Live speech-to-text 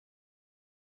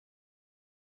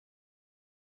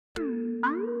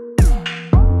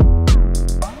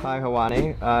Hi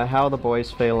Hoani, how are the boys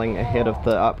feeling ahead of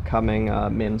the upcoming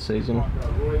men's season?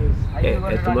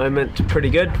 At the moment,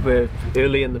 pretty good. We're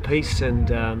early in the piece and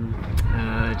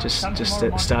just at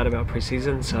the start of our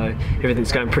pre-season, so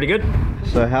everything's going pretty good.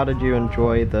 So how did you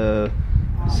enjoy the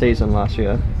season last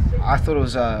year? I thought it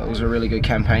was a really good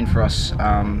campaign for us.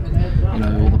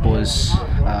 All the boys,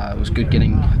 it was good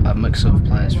getting a mix of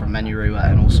players from Manurewa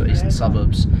and also Eastern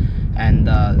Suburbs, and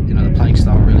the playing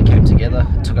style really came together.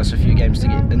 It took us a few games to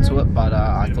get into it, but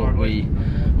I thought we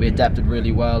adapted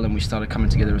really well, and we started coming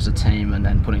together as a team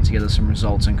and putting together some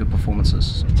results and good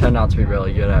performances. It turned out to be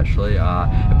really good actually.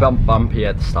 A bit bumpy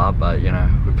at the start, but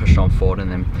we pushed on forward, and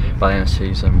then by the end of the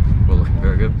season we're looking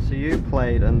very good. So you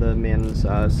played in the men's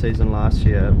season last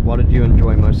year. What did you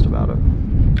enjoy most about it?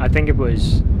 I think it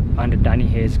was under Danny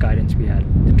Hayes' guidance. We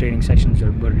had the training sessions were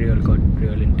real good,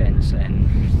 real intense,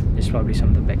 and it's probably some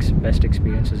of the best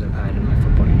experiences I've had in my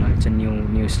footballing life. It's a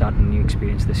new start and new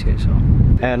experience this year. So.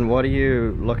 And what are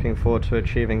you looking forward to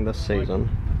achieving this season?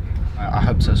 I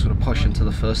hope to sort of push into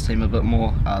the first team a bit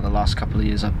more. The last couple of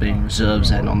years I've been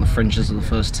reserves and on the fringes of the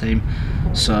first team,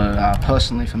 so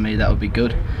personally for me that would be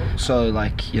good. So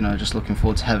just looking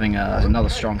forward to having another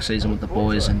strong season with the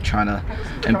boys and trying to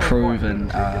improve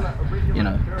and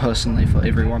personally for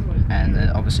everyone, and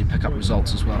obviously pick up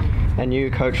results as well. And you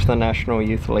coached the National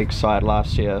Youth League side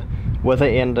last year. With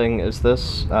it ending, is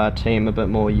this team a bit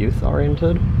more youth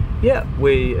oriented? Yeah,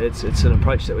 it's an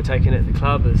approach that we're taking at the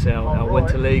club. It's our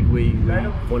winter league. We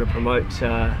want to promote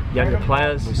younger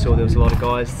players. We saw there was a lot of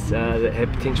guys that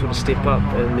had potential to step up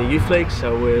in the youth league,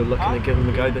 so we're looking to give them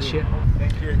a go this year.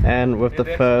 And with the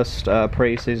first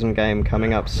pre-season game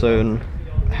coming up soon,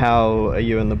 how are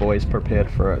you and the boys prepared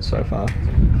for it so far?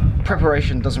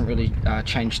 Preparation doesn't really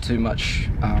change too much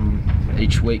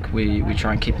each week. We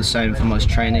try and keep the same for most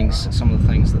trainings, some of the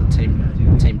things that the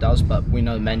team does, but we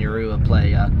know Manurewa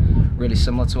play really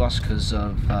similar to us because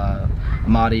of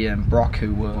Marty and Brock,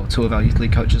 who were two of our youth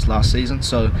league coaches last season,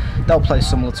 so they'll play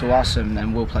similar to us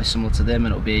and we'll play similar to them,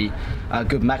 and it'll be a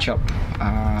good matchup.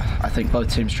 I think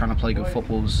both teams trying to play good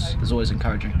football is always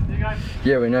encouraging.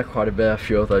 Yeah, we know quite a bit. A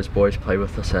few of those boys play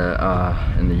with us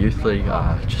in the youth league.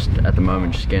 Just at the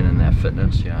moment, just getting in their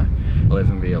fitness,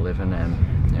 11v11,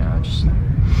 and just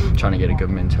trying to get a good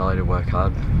mentality to work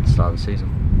hard at the start of the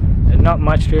season. Not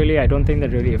much really. I don't think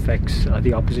that really affects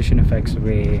the opposition affects the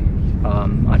way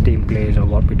our team plays or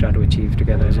what we try to achieve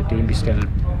together as a team. We still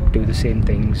do the same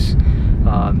things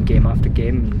game after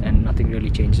game, and nothing really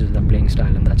changes the playing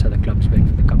style, and that's how the club's been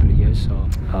for the couple of years.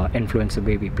 So influence the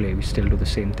way we play. We still do the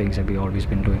same things that we've always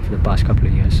been doing for the past couple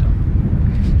of years. So.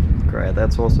 Great,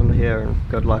 that's awesome to hear, and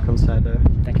good luck on Saturday.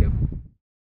 Thank you.